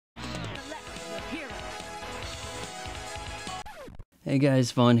Hey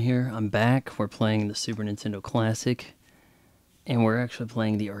guys, Vaughn here. I'm back. We're playing the Super Nintendo Classic, and we're actually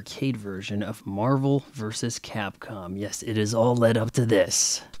playing the arcade version of Marvel vs. Capcom. Yes, it is all led up to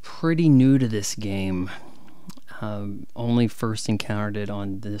this. Pretty new to this game. Only first encountered it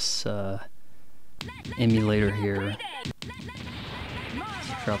on this emulator here.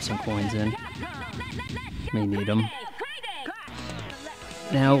 Let's drop some coins in. May need them.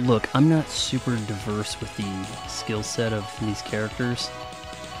 Now, look, I'm not super diverse with the skill set of these characters,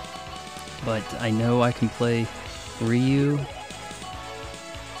 but I know I can play Ryu.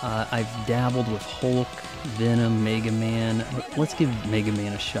 I've dabbled with Hulk, Venom, Mega Man. Let's give Mega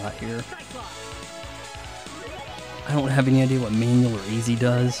Man a shot here. I don't have any idea what manual or easy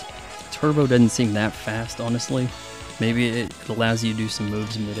does. Turbo doesn't seem that fast, honestly. Maybe it allows you to do some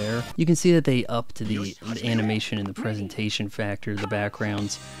moves in midair. You can see that they upped the animation and the presentation factor, the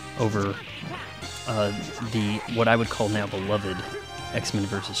backgrounds, over what I would call now beloved X-Men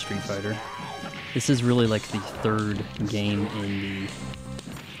vs. Street Fighter. This is really like the third game in the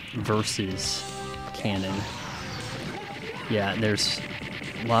Versus canon. Yeah, there's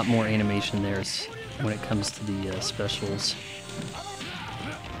a lot more animation there when it comes to the specials.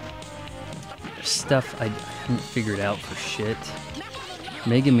 Stuff I haven't figured out for shit.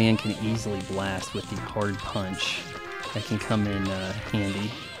 Mega Man can easily blast with the hard punch. That can come in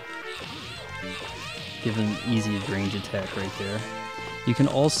handy. Give him easy range attack right there. You can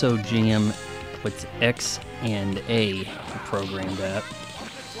also jam what's X and A programmed at.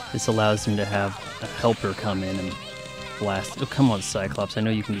 This allows him to have a helper come in and blast. Oh, come on, Cyclops. I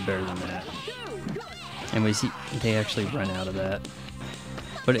know you can do better than that. Anyways, they actually run out of that.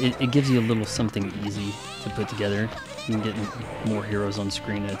 But it gives you a little something easy to put together. You can get more heroes on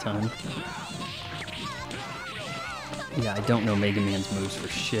screen at a time. Yeah, I don't know Mega Man's moves for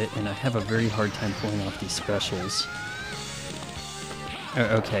shit, and I have a very hard time pulling off these specials.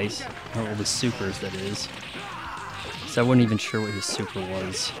 Okay, all the supers, that is. So I wasn't even sure what his super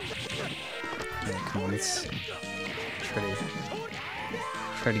was. Yeah, come on, let's try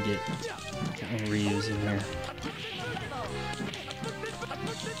to get Ryu's in here.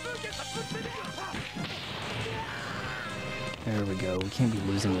 There we go. We can't be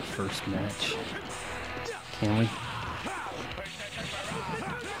losing the first match, can we?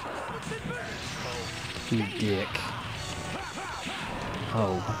 You dick.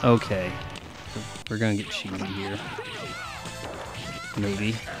 Oh, okay. We're gonna get cheesy here.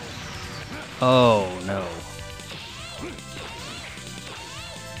 Maybe. Oh, no.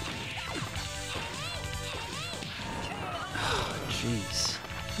 Jeez.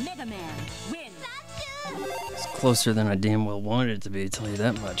 Mega Man wins. It's closer than I damn well wanted it to be, I'll tell you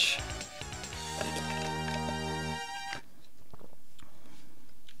that much.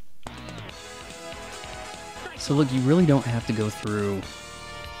 So look, you really don't have to go through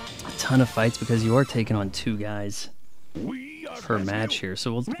a ton of fights because you are taking on two guys per match here.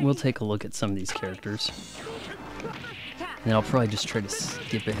 So we'll take a look at some of these characters. And I'll probably just try to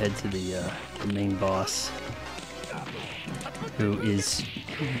skip ahead to the main boss, who is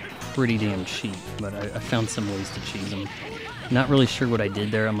pretty damn cheap, but I found some ways to cheese him. Not really sure what I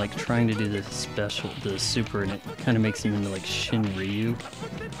did there. I'm like trying to do the super, and it kind of makes him into like Shin Ryu.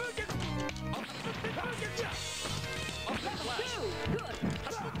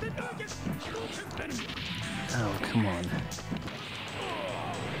 Oh, come on.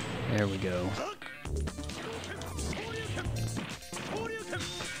 There we go.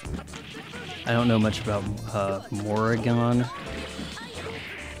 I don't know much about Morrigan.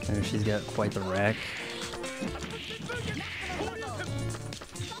 I know she's got quite the rack.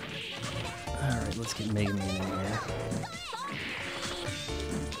 Alright, let's get Mega Man in here.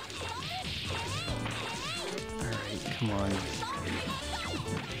 Alright, come on.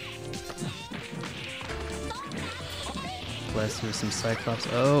 Blast with some Cyclops.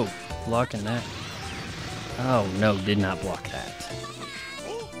 Oh, blocking that. Oh no, did not block that.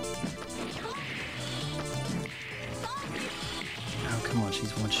 Come on,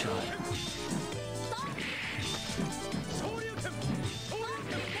 she's one shot.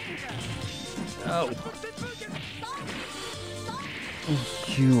 Oh.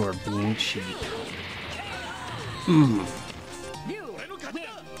 You are being cheap.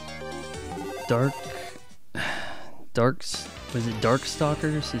 Was it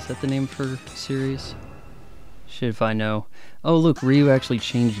Darkstalkers? Is that the name of her series? Shit if I know. Oh look, Ryu actually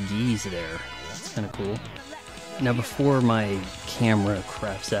changed geese there. That's kind of cool. Now before my camera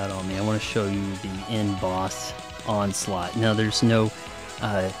craps out on me, I want to show you the end boss, Onslaught. Now there's no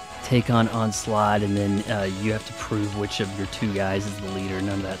take on Onslaught and then you have to prove which of your two guys is the leader.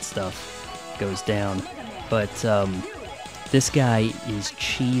 None of that stuff goes down. But This guy is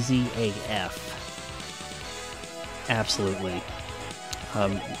cheesy AF. Absolutely.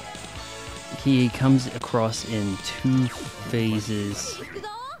 He comes across in 2 phases.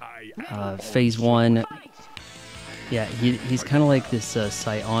 Phase 1, yeah, he's kind of like this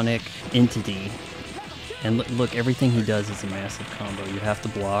psionic entity. And look, everything he does is a massive combo. You have to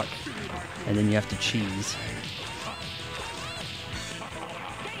block, and then you have to cheese.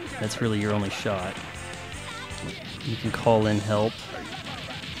 That's really your only shot. You can call in help.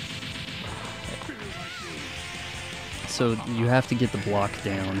 So you have to get the block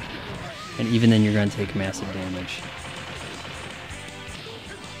down, and even then you're going to take massive damage.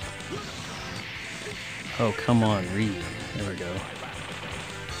 Oh, come on, Ryu. There we go.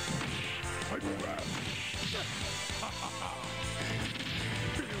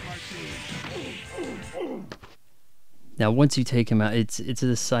 Now, once you take him out, it's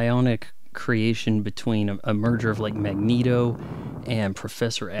a psionic creation between a merger of like Magneto and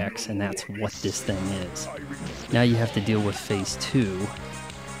Professor X, and that's what this thing is. Now you have to deal with phase 2.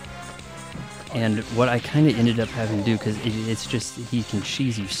 And what I kind of ended up having to do, because it's just, he can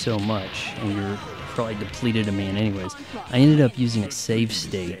cheese you so much, and you're probably depleted a man anyways, I ended up using a save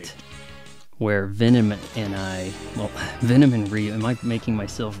state where Venom and I, well, Venom and Ryu, am I making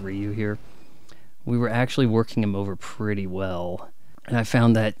myself Ryu here? We were actually working him over pretty well. And I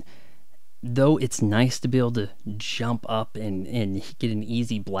found that though it's nice to be able to jump up and get an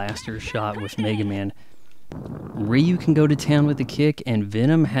easy blaster shot with Mega Man, Ryu can go to town with a kick, and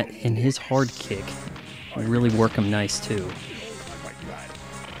Venom and his hard kick really work him nice too.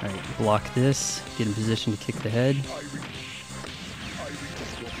 Alright, block this, get in position to kick the head.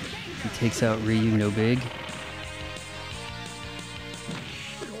 He takes out Ryu, no big.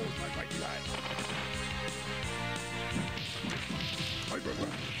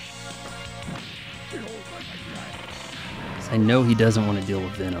 I know he doesn't want to deal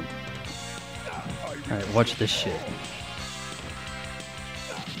with Venom. Alright, watch this shit.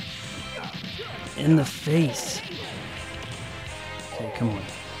 In the face! Okay, come on.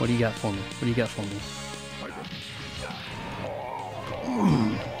 What do you got for me? What do you got for me?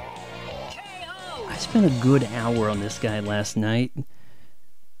 I spent a good hour on this guy last night.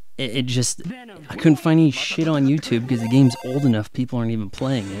 It just... I couldn't find any shit on YouTube because the game's old enough people aren't even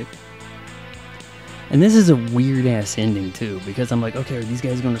playing it. And this is a weird-ass ending, too, because I'm like, okay, are these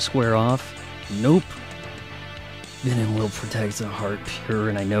guys going to square off? Nope. Venom will protect the heart pure,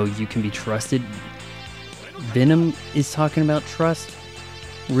 and I know you can be trusted. Venom is talking about trust.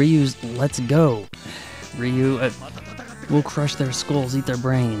 Ryu's, let's go. Ryu, we'll crush their skulls, eat their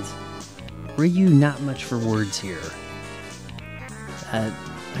brains. Ryu, not much for words here. I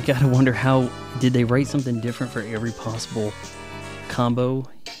gotta wonder how, did they write something different for every possible combo?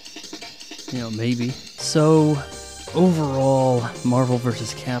 You know, maybe. So, overall, Marvel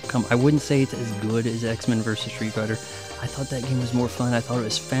vs. Capcom, I wouldn't say it's as good as X-Men vs. Street Fighter. I thought that game was more fun. I thought it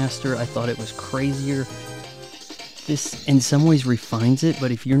was faster. I thought it was crazier. This, in some ways, refines it,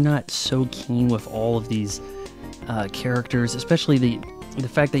 but if you're not so keen with all of these characters, especially the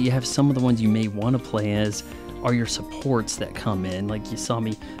fact that you have some of the ones you may want to play as are your supports that come in. Like, you saw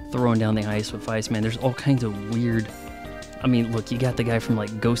me throwing down the ice with Iceman. There's all kinds of weird... I mean, look, you got the guy from,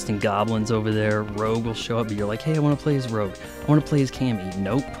 like, Ghost and Goblins over there. Rogue will show up, but you're like, hey, I want to play as Rogue. I want to play as Cammy.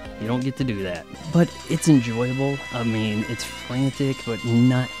 Nope, you don't get to do that. But it's enjoyable. I mean, it's frantic, but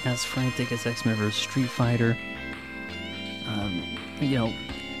not as frantic as X-Men vs. Street Fighter. You know,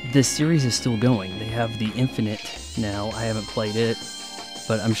 this series is still going. They have the Infinite now. I haven't played it,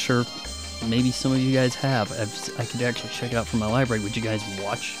 but I'm sure maybe some of you guys have. I could actually check it out from my library. Would you guys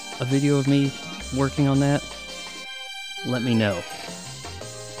watch a video of me working on that? Let me know.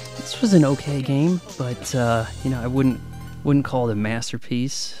 This was an okay game, but you know, I wouldn't call it a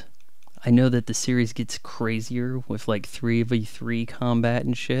masterpiece. I know that the series gets crazier with like 3v3 combat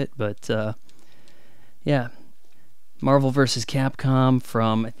and shit, but yeah. Marvel vs. Capcom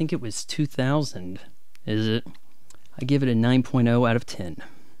from, I think it was 2000, is it? I give it a 9.0 out of 10.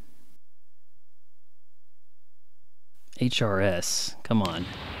 HRS, come on.